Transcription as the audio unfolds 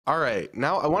All right,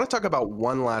 now I want to talk about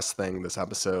one last thing this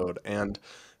episode, and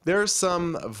there's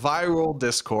some viral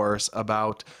discourse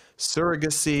about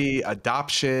surrogacy,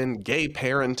 adoption, gay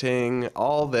parenting,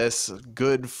 all this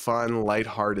good, fun,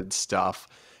 lighthearted stuff.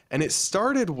 And it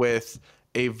started with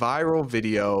a viral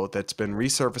video that's been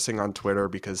resurfacing on Twitter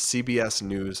because CBS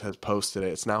News has posted it.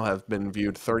 It's now have been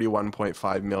viewed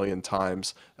 31.5 million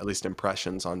times, at least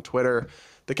impressions on Twitter.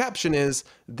 The caption is,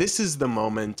 "This is the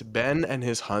moment Ben and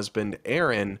his husband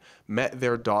Aaron met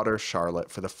their daughter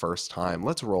Charlotte for the first time."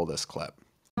 Let's roll this clip.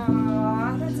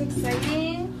 Aw, that's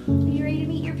exciting. Are you ready to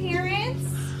meet your parents?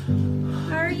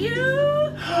 Are you?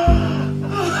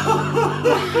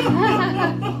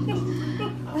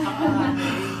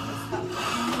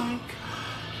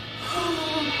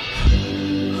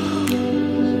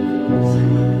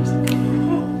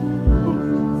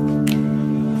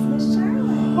 Miss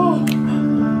Charlotte.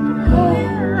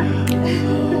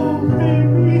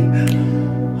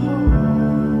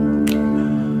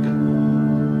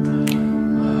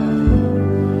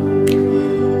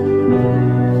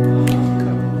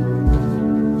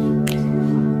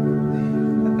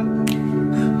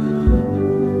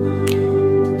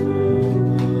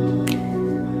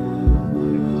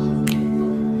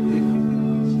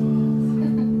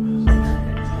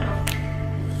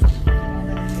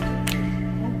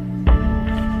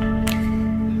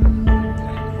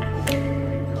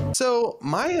 So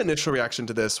my initial reaction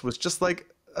to this was just like,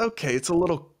 okay, it's a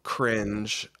little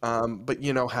cringe, but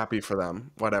happy for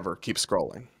them. Whatever, keep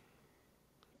scrolling.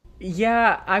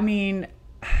 Yeah, I mean,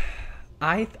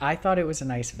 I thought it was a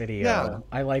nice video. Yeah.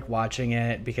 I like watching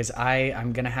it because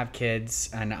I'm gonna have kids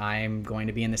and I'm going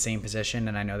to be in the same position,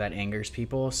 and I know that angers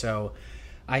people. So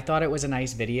I thought it was a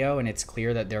nice video, and it's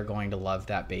clear that they're going to love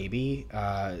that baby.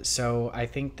 So I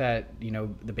think that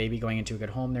the baby going into a good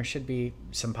home, there should be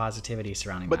some positivity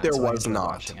surrounding But that. there So I was enjoyed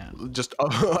not. watching it. Just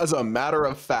as a matter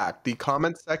of fact, the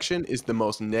comment section is the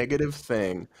most negative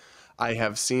thing I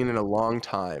have seen in a long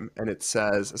time. And it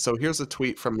says, so here's a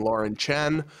tweet from Lauren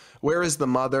Chen. "Where is the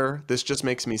mother? This just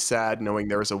makes me sad knowing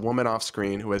there is a woman off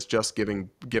screen who has just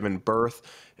given birth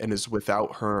and is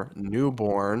without her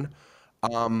newborn."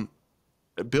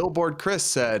 Billboard Chris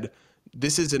said,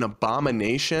 "This is an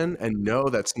abomination, and no,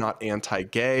 that's not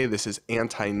anti-gay. This is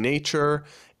anti-nature,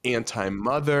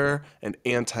 anti-mother, and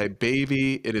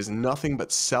anti-baby. It is nothing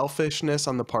but selfishness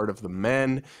on the part of the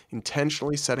men.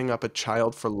 Intentionally setting up a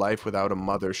child for life without a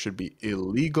mother should be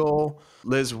illegal."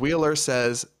 Liz Wheeler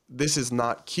says, "This is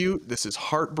not cute. This is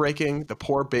heartbreaking. The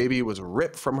poor baby was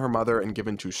ripped from her mother and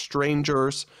given to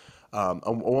strangers."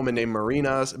 A woman named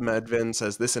Marina Medvin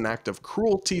says, "This is an act of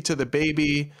cruelty to the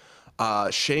baby.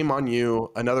 Shame on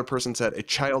you." Another person said, "A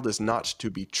child is not to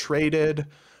be traded.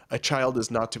 A child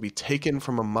is not to be taken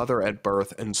from a mother at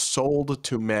birth and sold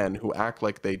to men who act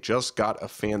like they just got a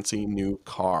fancy new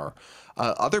car."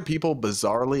 Other people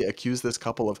bizarrely accuse this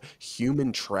couple of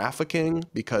human trafficking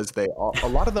because a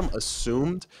lot of them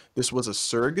assumed this was a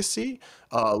surrogacy.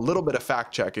 A little bit of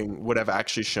fact checking would have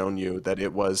actually shown you that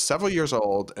it was several years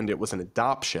old and it was an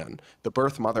adoption. The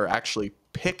birth mother actually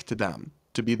picked them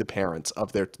to be the parents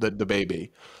of the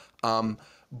baby.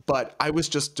 But I was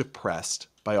just depressed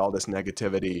by all this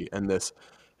negativity and this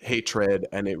hatred,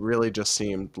 and it really just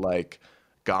seemed like,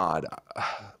 God,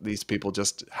 these people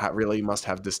just really must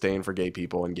have disdain for gay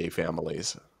people and gay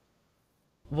families.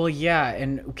 Well, yeah,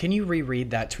 and can you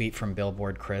reread that tweet from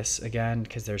Billboard Chris again?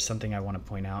 Because there's something I want to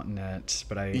point out in it,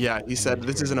 but Yeah, he I said, need to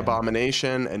 "This hear is it an again.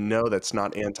 abomination, and no, that's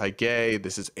not anti-gay.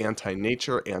 This is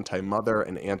anti-nature, anti-mother,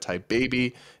 and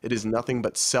anti-baby. It is nothing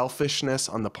but selfishness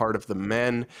on the part of the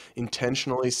men.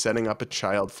 Intentionally setting up a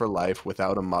child for life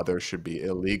without a mother should be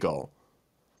illegal."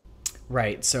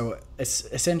 Right. So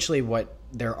essentially, what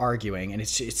they're arguing, and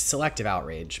it's selective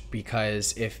outrage,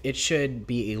 because if it should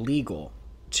be illegal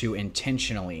to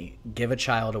intentionally give a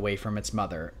child away from its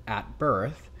mother at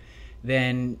birth,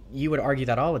 then you would argue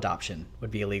that all adoption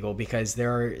would be illegal because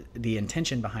the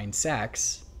intention behind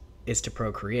sex is to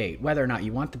procreate. Whether or not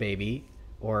you want the baby,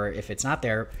 or if it's not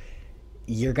there,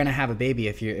 you're going to have a baby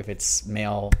if it's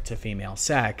male to female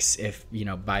sex, if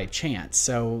by chance.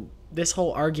 So this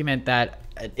whole argument that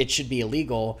it should be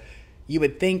illegal, you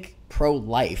would think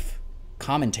pro-life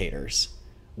commentators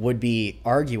would be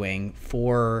arguing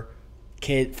for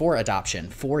adoption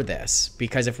for this,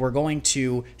 because if we're going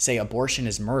to say abortion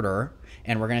is murder,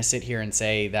 and we're going to sit here and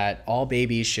say that all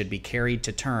babies should be carried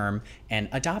to term and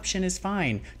adoption is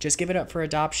fine, just give it up for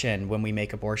adoption when we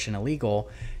make abortion illegal,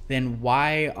 then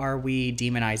why are we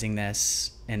demonizing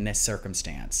this in this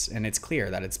circumstance? And it's clear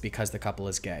that it's because the couple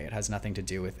is gay. It has nothing to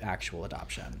do with actual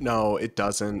adoption. No, it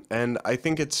doesn't. And I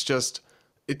think it's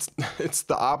it's it's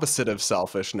the opposite of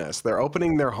selfishness. They're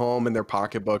opening their home and their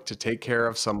pocketbook to take care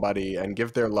of somebody and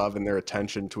give their love and their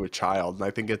attention to a child. And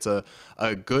I think it's a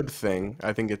good thing.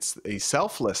 I think it's a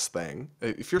selfless thing.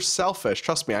 If you're selfish,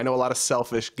 trust me, I know a lot of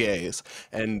selfish gays,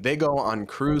 and they go on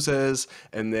cruises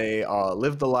and they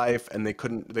live the life, and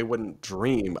they wouldn't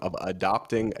dream of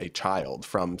adopting a child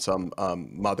from some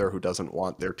mother who doesn't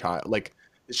want their child. Like,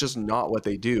 it's just not what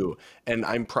they do. And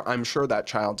I'm sure that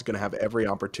child's going to have every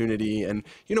opportunity. And,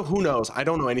 you know, who knows? I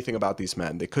don't know anything about these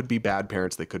men. They could be bad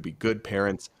parents. They could be good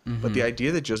parents. But the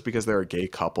idea that just because they're a gay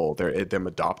couple, them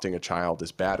adopting a child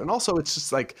is bad. And also, it's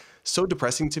just like so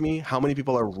depressing to me how many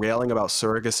people are railing about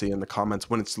surrogacy in the comments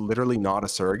when it's literally not a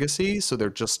surrogacy. So they're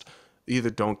just either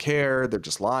don't care, they're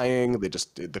just lying.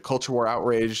 The culture war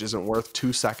outrage isn't worth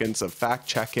 2 seconds of fact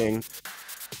checking.